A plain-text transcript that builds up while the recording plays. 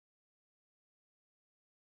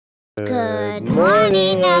Good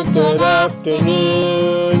morning or good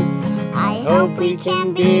afternoon. I hope we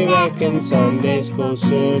can be back in Sunday school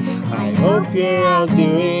soon. I hope you're all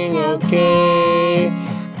doing okay.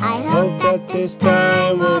 I hope that this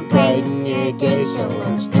time will brighten your day. So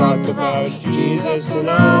let's talk about Jesus and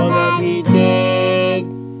all that He did.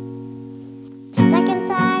 Stuck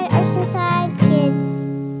inside, Oceanside kids.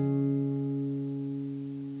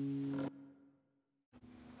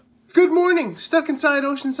 Good morning, Stuck Inside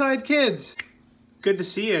Oceanside kids. Good to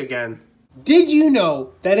see you again. Did you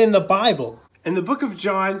know that in the Bible, in the book of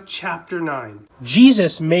John, chapter 9,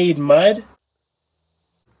 Jesus made mud?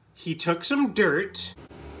 He took some dirt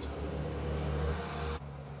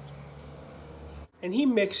and he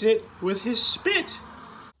mixed it with his spit.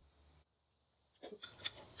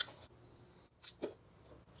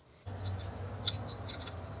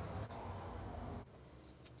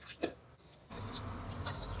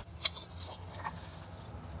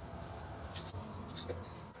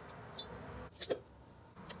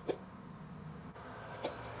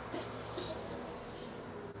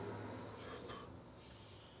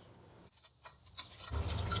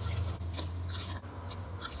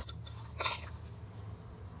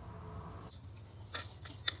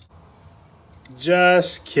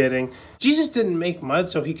 Just kidding. Jesus didn't make mud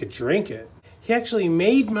so he could drink it. He actually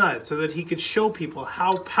made mud so that he could show people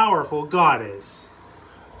how powerful God is.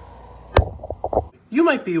 You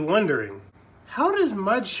might be wondering, how does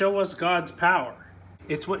mud show us God's power?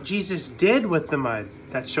 It's what Jesus did with the mud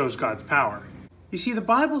that shows God's power. You see, the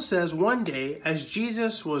Bible says one day, as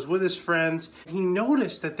Jesus was with his friends, he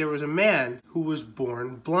noticed that there was a man who was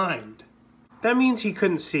born blind. That means he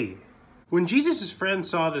couldn't see. When Jesus' friends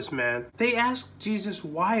saw this man, they asked Jesus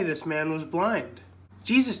why this man was blind.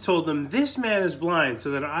 Jesus told them, "This man is blind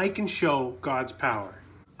so that I can show God's power.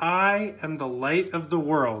 I am the light of the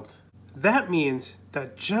world." That means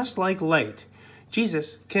that just like light,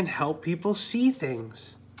 Jesus can help people see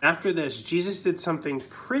things. After this, Jesus did something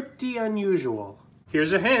pretty unusual.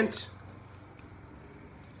 Here's a hint.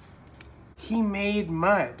 He made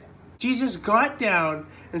mud. Jesus got down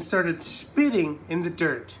and started spitting in the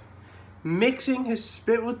dirt, mixing his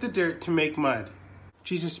spit with the dirt to make mud.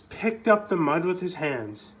 Jesus picked up the mud with his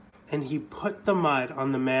hands and he put the mud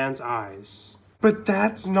on the man's eyes. But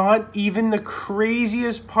that's not even the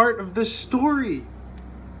craziest part of the story.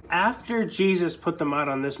 After Jesus put the mud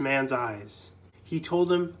on this man's eyes, he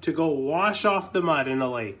told him to go wash off the mud in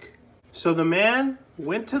a lake. So the man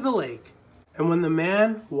went to the lake, and when the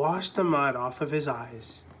man washed the mud off of his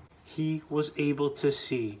eyes, he was able to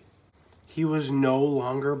see. He was no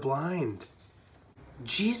longer blind.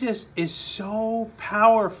 Jesus is so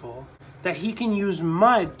powerful that he can use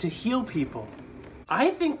mud to heal people.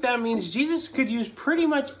 I think that means Jesus could use pretty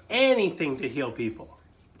much anything to heal people.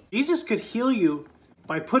 Jesus could heal you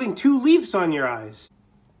by putting 2 leaves on your eyes.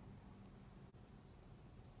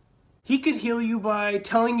 He could heal you by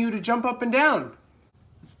telling you to jump up and down.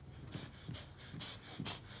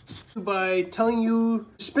 By telling you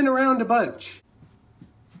to spin around a bunch.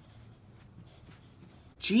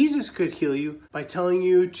 Jesus could heal you by telling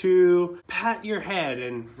you to pat your head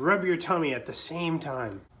and rub your tummy at the same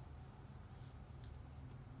time.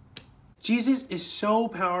 Jesus is so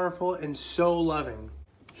powerful and so loving.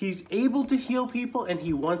 He's able to heal people and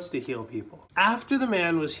he wants to heal people. After the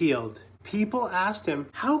man was healed, people asked him,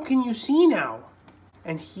 "How can you see now?"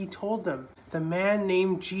 And he told them, "The man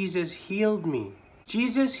named Jesus healed me."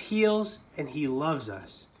 Jesus heals and he loves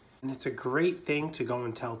us. And it's a great thing to go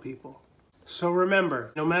and tell people. So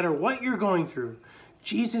remember, no matter what you're going through,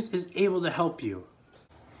 Jesus is able to help you.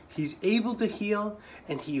 He's able to heal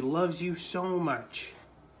and he loves you so much.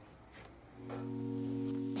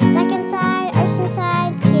 Stuck inside,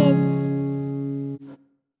 Oceanside.